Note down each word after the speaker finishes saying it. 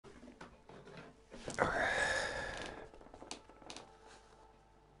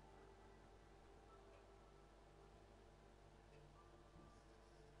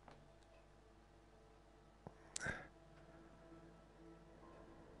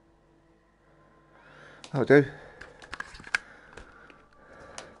I'll do.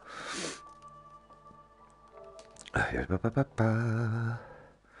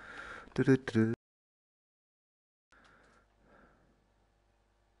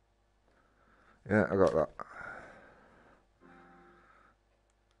 Yeah, I got that.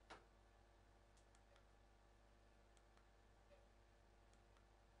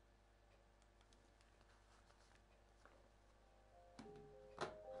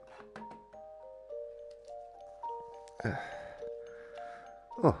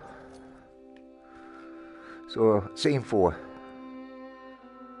 Oh, so scene 4.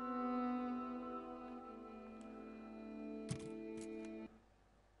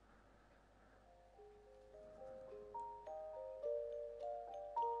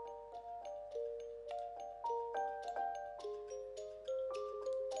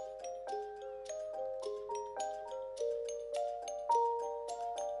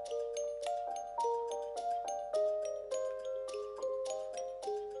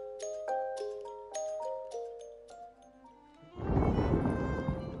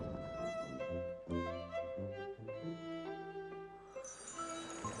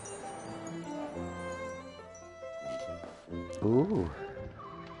 Ooh.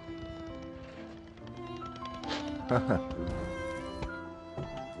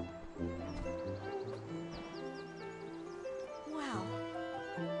 Wow.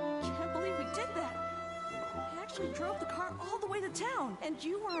 Can't believe we did that. I actually drove the car all the way to town, and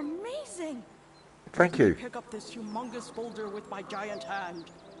you were amazing. Thank you. Pick up this humongous boulder with my giant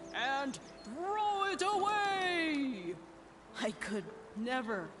hand and throw it away! I could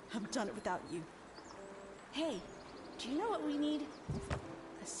never have done it without you. Hey, do you know what we need?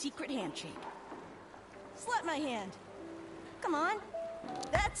 A secret handshake. Slap my hand. Come on.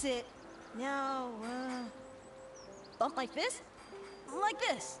 That's it. Now, bump my fist? Like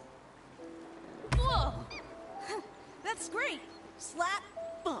this. Whoa! That's great. Slap,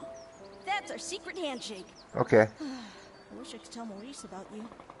 bump. That's our secret handshake. Okay. I wish I could tell Maurice about you.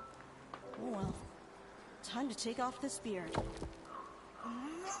 Oh well. Time to take off this beard.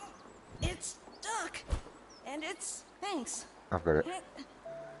 It's stuck. And it's... Thanks. I've got it.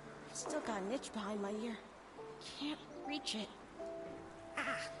 Still got an itch behind my ear. Can't reach it.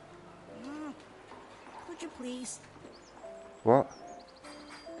 Ah. Could you please? What?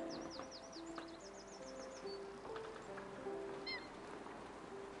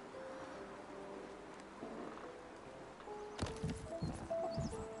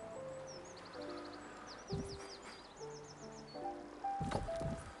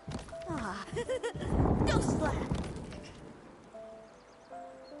 Ah. Go slap.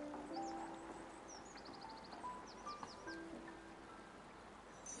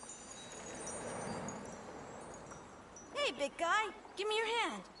 Hey, big guy. Give me your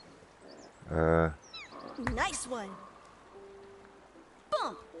hand. Nice one.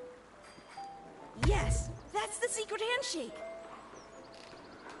 Bump. Yes, that's the secret handshake.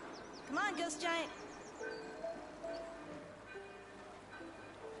 Come on, Ghost Giant.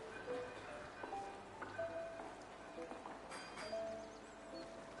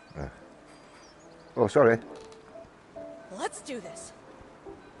 Oh, sorry. Let's do this.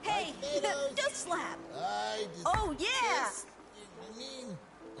 Hey, just slap. Oh, yeah.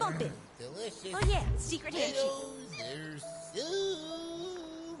 Bump it. Delicious. Oh, yeah, secret handshake. They're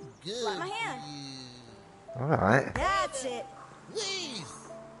so good. Slap my hand. All right. That's it. Please.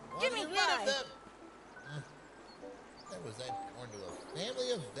 Give me Want to get rid of five. them? That was that born to a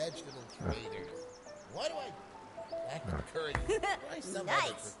family of vegetable traders. Why do I lack the courage to try some other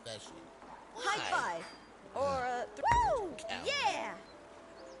Nice. profession? High Why? five. Or woo! Yeah.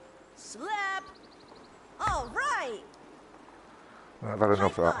 Slap. All right. I've had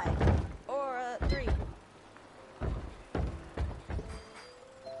enough of High that. five. Or 3.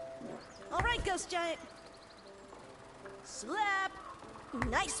 All right, Ghost Giant. Slap.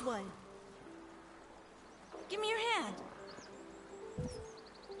 Nice one. Give me your hand.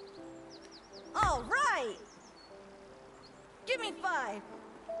 All right. Give me 5.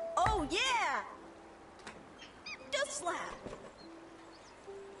 Oh, yeah. Just slap.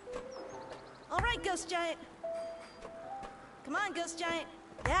 All right, Ghost Giant. Come on, Ghost Giant.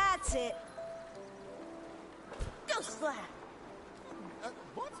 That's it. Go slap.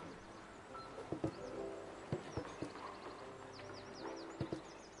 What?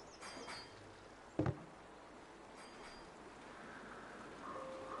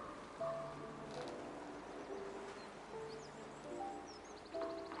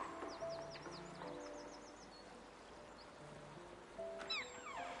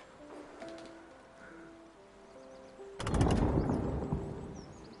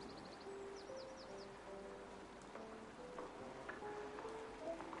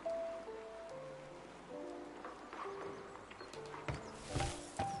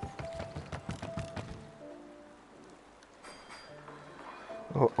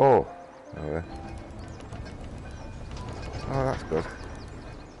 Oh, oh. Oh, oh, that's good.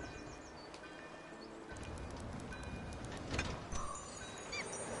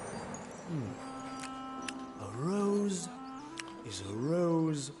 A rose is a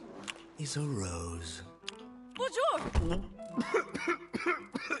rose is a rose. Bonjour!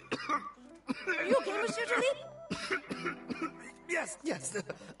 Are you okay, Monsieur Jolie? Yes.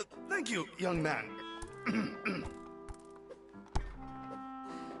 Thank you, young man.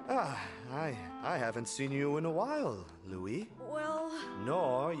 I haven't seen you in a while, Louis. Well,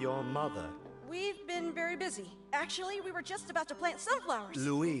 Nor your mother. we've been very busy. Actually, we were just about to plant sunflowers.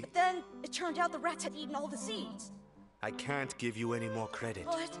 Louis. But then it turned out the rats had eaten all the seeds. I can't give you any more credit.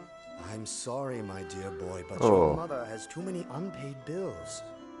 But I'm sorry, my dear boy, but Oh. your mother has too many unpaid bills.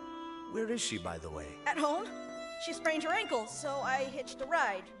 Where is she, by the way? at home, she sprained her ankle, so I hitched a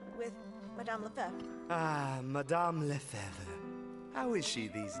ride with Madame Lefebvre. Ah, Madame Lefebvre. How is she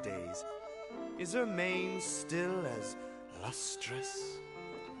these days? Is her mane still as lustrous?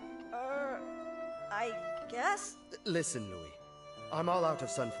 I guess? Listen, Louis. I'm all out of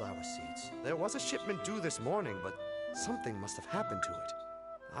sunflower seeds. There was a shipment due this morning, but something must have happened to it.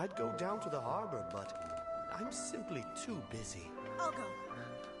 I'd go down to the harbor, but I'm simply too busy. I'll go.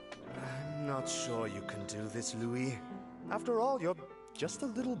 I'm not sure you can do this, Louis. After all, you're just a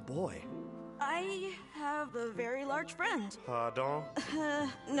little boy. I have a very large friend. Pardon?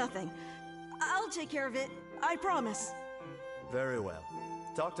 Nothing. I'll take care of it. I promise. Very well.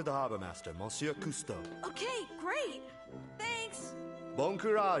 Talk to the harbor master, Monsieur Cousteau. Okay, great. Thanks. Bon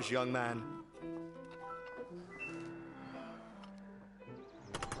courage, young man.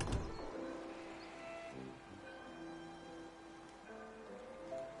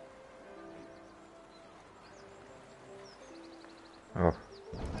 Oh.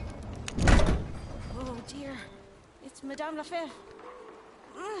 Oh dear. It's Madame Lefebvre.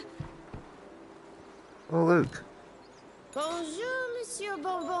 Oh, look. Bonjour, Monsieur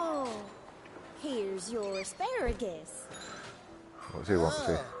Bonbon. Here's your asparagus. What's he want to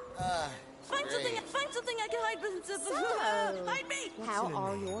see? Find something I can hide So, hide me! how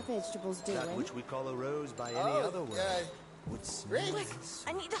are your vegetables That doing? which we call a rose by any other word. Would smell Quick,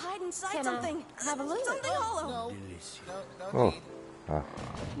 I need to hide inside Can something. I have a look? Something hollow. delicious. No Oh. need. Ah.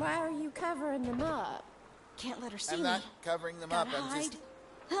 Why are you covering them up? Can't let her see I'm me. not covering them up. Gotta I'm hide. just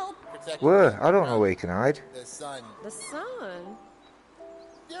Help! protecting Where? them I don't know from where you can hide. the sun. The sun?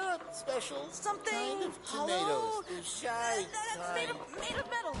 There are special Something kind of hollow. tomatoes. They're shy That's made kind. of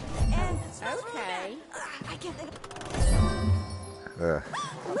metal. And it smells really Okay. bad. I can't think of There.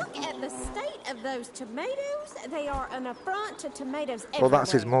 Look at the state of those tomatoes. They are an affront to tomatoes everywhere. Well,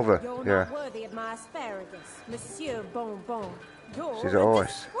 that's his mother, You're yeah. not worthy of my asparagus, Monsieur Bonbon. You're She's a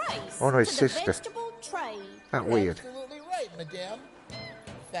horse. disgrace Oh, no, his to sister. the vegetable trade. That You're weird. absolutely right, madame.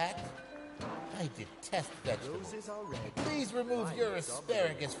 In fact, I detest vegetables. Roses are red. Please remove your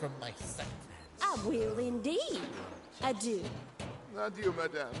asparagus from my sight. I will indeed. Adieu. Adieu,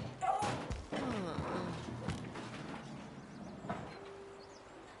 madame.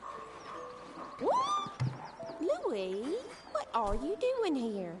 Louis, what are you doing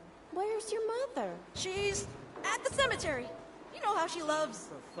here? Where's your mother? She's at the cemetery. You know how she loves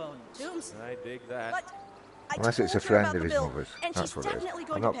tombs. I dig that. But I Unless it's a told her friend about of the his bill, mother's. and That's she's what it is. definitely I'm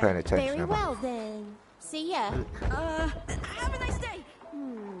going not to paying pay. attention, Very am I? well then. See ya. Have a nice day.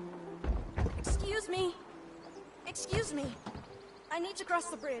 Excuse me. Excuse me. I need to cross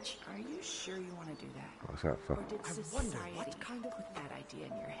the bridge. Are you sure you want to do that? What's that for? Or did society put that idea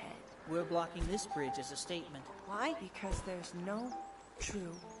in your head? We're blocking this bridge as a statement. Why? Because there's no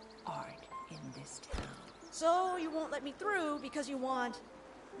true art in this town. So you won't let me through because you want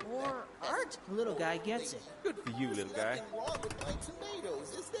more art? The little guy gets it. Good for you, little guy. Nothing wrong with my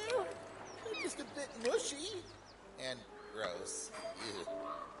tomatoes, is there? They're just a bit mushy and gross. Ew.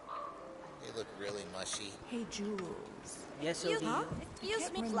 They look really mushy. Hey, Jules. Yes, Excuse Odile.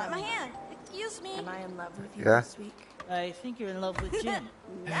 Excuse me. can't Let my remember. hand. Excuse me. Am I in love with you Yeah. this week? I think you're in love with Jim.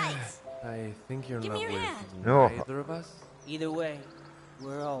 Nice. I think you're in Give me love your with hand. No. neither of us. Either way,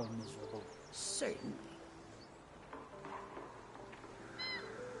 we're all miserable. Certainly.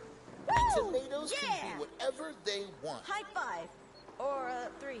 Tomatoes yeah. can be whatever they want. High five. Or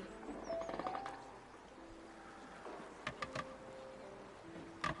 3.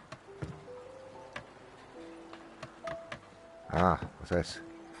 Ah, what's this?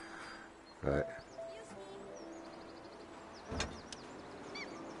 Right.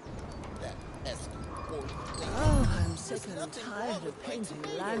 That pesky poison. Oh, I'm sick and tired of painting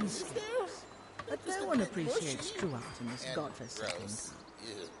landscapes. But no one appreciates true art in this godforsaken. Gross.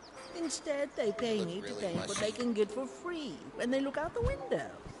 Ew. Instead, they pay Look me to really paint what mushy. they can get for free when they look out the window.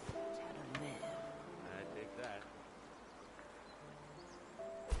 I dig that.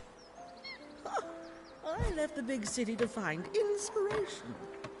 I left the big city to find inspiration.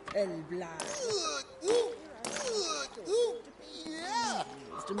 El Blas. Yeah!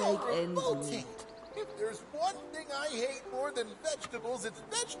 To make Oh, ends revolting. meet. If there's one thing I hate more than vegetables, it's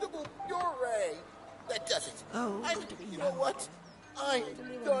vegetable puree. That does it. Oh, You know what? I'm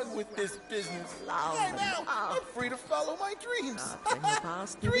done with this business. I'm out. I'm free to follow my dreams. Bring the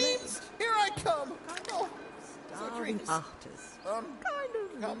past to Dreams, here I come. Oh, so starving dreams. artist. Um, Kind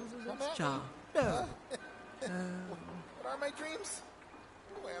of come loses at its me. charm. No. What are my dreams?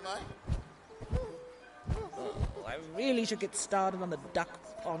 Who am I? I really should get started on the duck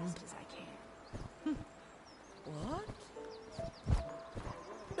pond. As I can. What?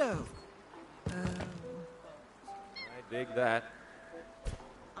 No. I dig that.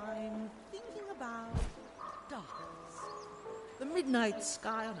 I'm thinking about darkness. The midnight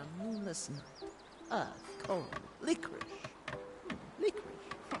sky on a moonless night. Earth, cold, licorice. Licorice.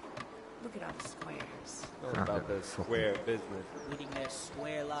 Look at all the squares. What about the square business? Leading their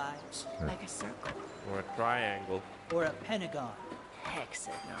square lives. Like a circle. Or a triangle? Or a pentagon.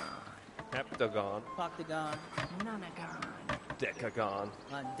 Hexagon. Heptagon? Octagon. Nonagon. Decagon?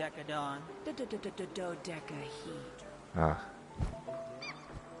 Decadon. Dodecahedron. Ah.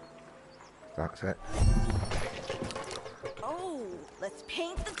 That's it. Oh, let's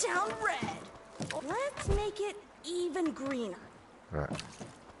paint the town red. Let's make it even greener. Right.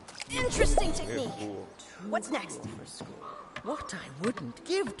 Interesting technique. Cool. What's next? For school. What I wouldn't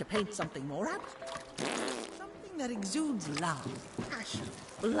give to paint something more abstract. Something that exudes love, passion,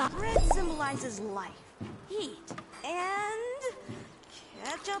 blood. Red symbolizes life, heat, and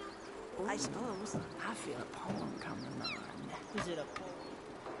ketchup, I suppose. I feel a poem coming on. Is it a poem?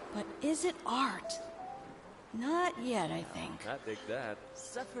 But is it art? Not yet, I think. I dig that.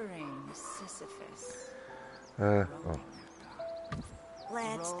 Suffering Sisyphus. Oh.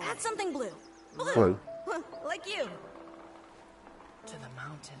 Let's add something blue. Blue. Like you. To the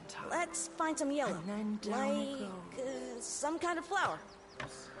mountaintop. Let's find some yellow. And then down Like it goes. some kind of flower.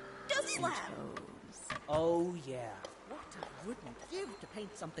 Just slab. Oh, yeah. What I wouldn't give to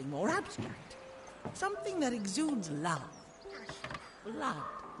paint something more abstract. Something that exudes love, passion, blood.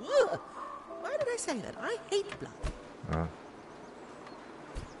 Ugh. Why did I say that? I hate blood.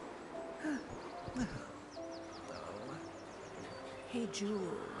 Hey,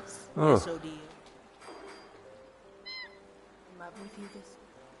 Jules. Oh. So do you? In love with you this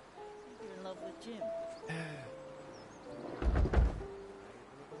You're in love with Jim.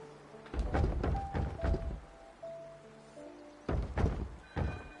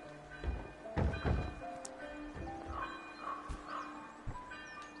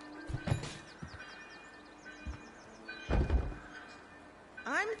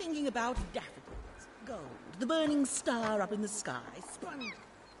 I'm thinking about daffodils, gold, the burning star up in the sky, splendid.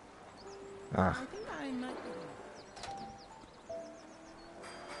 Ah. I think I might be.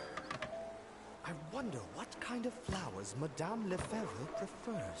 I wonder what kind of flowers Madame Lefebvre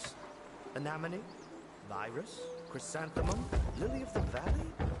prefers. Anemone, iris, chrysanthemum, lily of the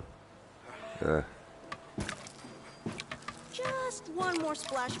valley? Just one more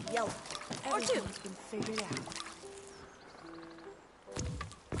splash of yellow. Or two. Everything's been figured out.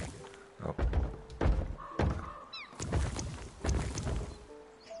 Oh.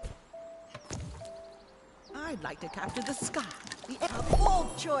 I'd like to capture the sky. A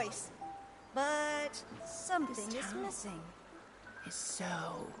bold choice. But something This is town. missing. It's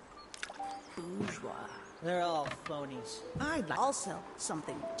so bourgeois. They're all phonies. I'd like. Also,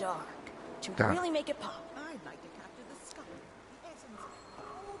 something dark to Dark. really make it pop. I'd like to capture the sky. The essence of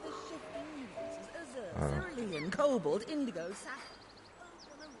all the shifting nuances: azure, cerulean, cobalt, indigo, sapphire.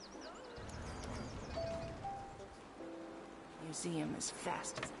 Museum as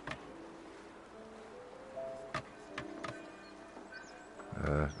fast as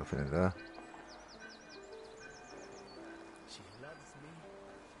Nothing in there. She loves me.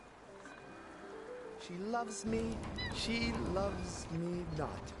 She loves me. She loves me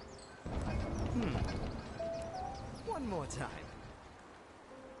not. One more time.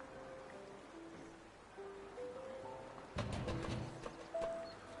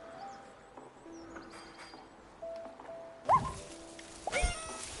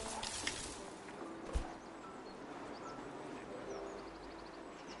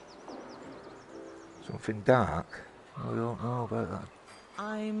 Something dark? I don't know about that.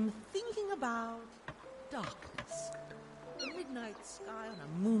 I'm thinking about darkness. The midnight sky on a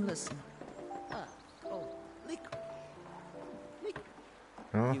moonless night. Earth, cold, licorice. Licorice.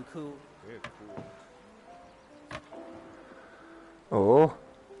 No. You cool? We're cool. Oh.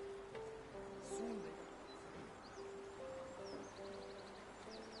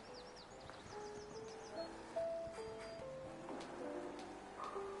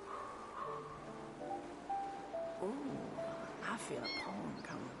 Ooh, I feel a poem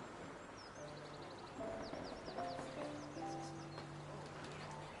coming.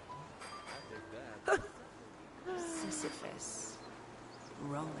 Sisyphus,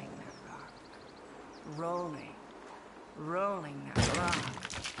 rolling that rock, rolling, rolling that rock,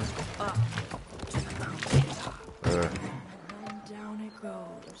 up to the mountain top, and then down it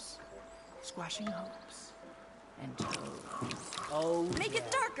goes, squashing hopes and toes. Oh, Make it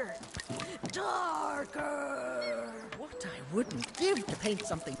darker. Darker. What I wouldn't give to paint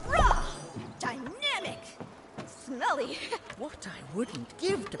something. Raw. Dynamic. Smelly. What I wouldn't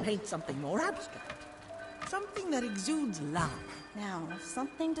give to paint something more abstract. Something that exudes love. Now,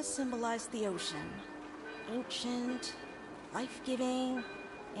 something to symbolize the ocean. Ancient, life-giving,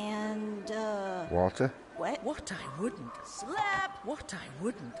 and, Water. wet. What I wouldn't. Slap. What I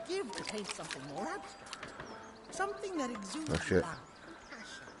wouldn't give to paint something more abstract. Something that exudes Oh, shit. love,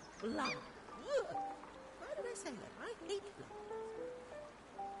 passion, blood. Ugh. Why did I say that? I hate blood.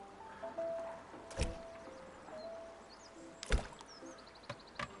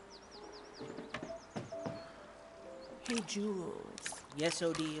 Hey, Jules, yes,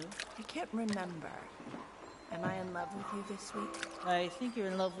 Odile. I can't remember. Am I in love with you this week? I think you're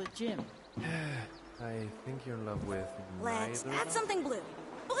in love with Jim. I think you're in love with Let's neither. add something blue.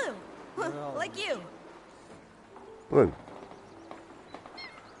 Blue. Well- Like you. Blue.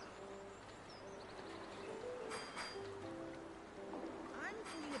 I'm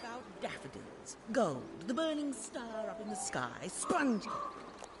thinking about daffodils, gold, the burning star up in the sky, sponge.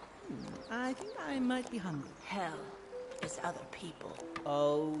 I think I might be hungry. Hell is other people.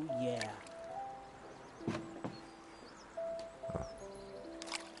 Oh, yeah.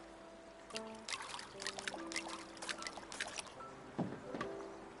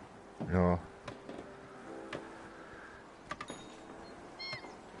 No.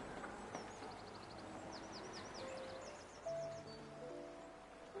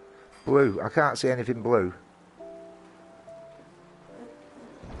 Blue. I can't see anything blue.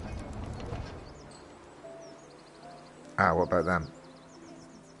 Ah, what about them?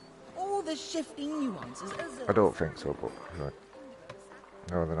 All the shifting nuances. I don't think so, but right.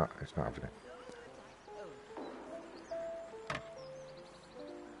 No, they're not. It's not happening.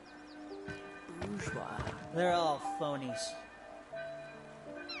 Bourgeois. They're all phonies.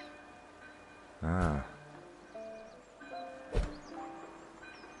 Ah.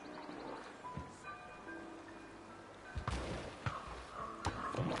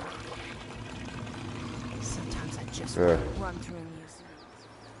 Sometimes I just Yeah. run through a museum.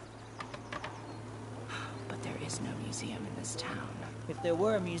 But there is no museum in this town. If there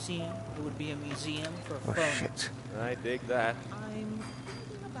were a museum, it would be a museum for Oh phonies. shit. I dig that. I'm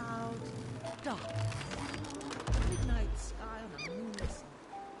thinking about dark. Midnight sky on a moonless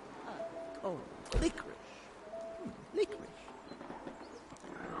night. Oh, licorice. Licorice.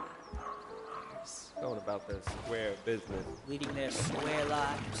 Going about their square business. Leading their square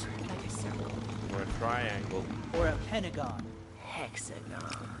lives. Like a circle, Or a triangle. Or a pentagon. hexagon,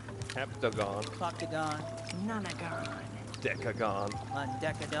 Heptagon. Octagon. nonagon, Decagon.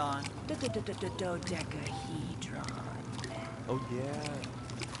 Undecadon. dodecahedron. Oh yeah.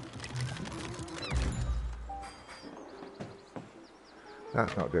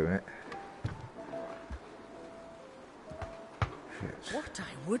 That's not doing it. Shit. What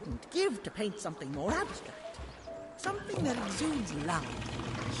I wouldn't give to paint something more abstract. Something that exudes love.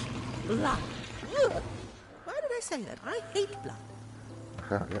 Blood. Ugh. Why did I say that? I hate blood. I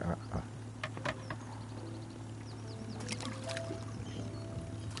can't get that. Oh.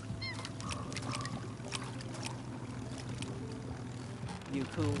 You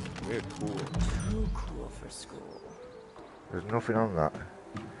cool? We're cool. Too cool for school. There's nothing on that.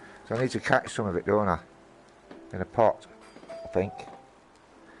 So I need to catch some of it, don't I? In a pot, I think.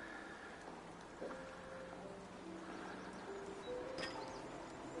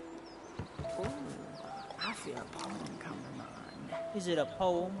 Ooh, I feel a poem coming on. Is it a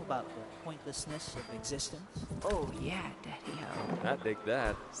poem about the pointlessness of existence? Oh yeah, Daddy-o. I dig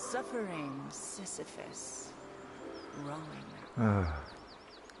that. Suffering Sisyphus. Rolling that,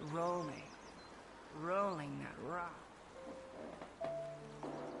 rolling, rolling that rock.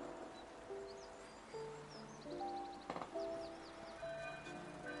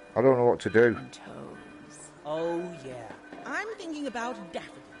 I don't know what to do. And toes. Oh, yeah. I'm thinking about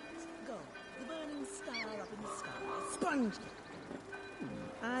daffodils. Gold, the burning star up in the sky, sponge.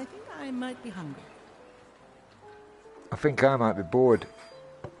 I think I might be hungry. I think I might be bored.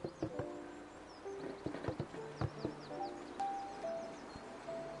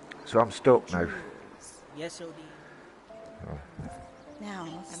 So I'm stuck now. Yes, Odie.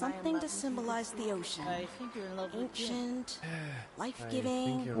 Now, something to symbolize the ocean. I think you're in love with Jim. Ancient,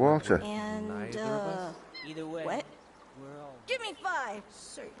 life-giving, Water. and, Either way, wet. we're all Give me 5.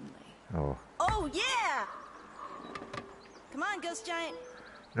 certainly. Oh. Oh, yeah! Come on, Ghost Giant.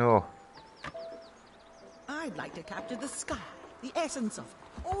 No. I'd like to capture the sky, the essence of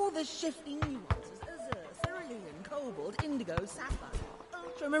it, all the shifting nuances, azure, cerulean, cobalt, indigo, sapphire,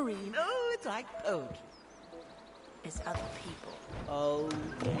 ultramarine. Oh, it's like poetry. It's other people. Oh,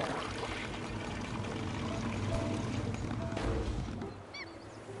 yeah.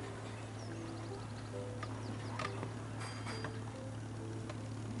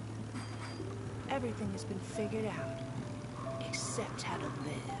 Everything has been figured out, except how to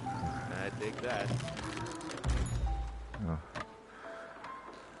live. I dig that.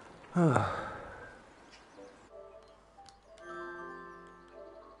 Oh.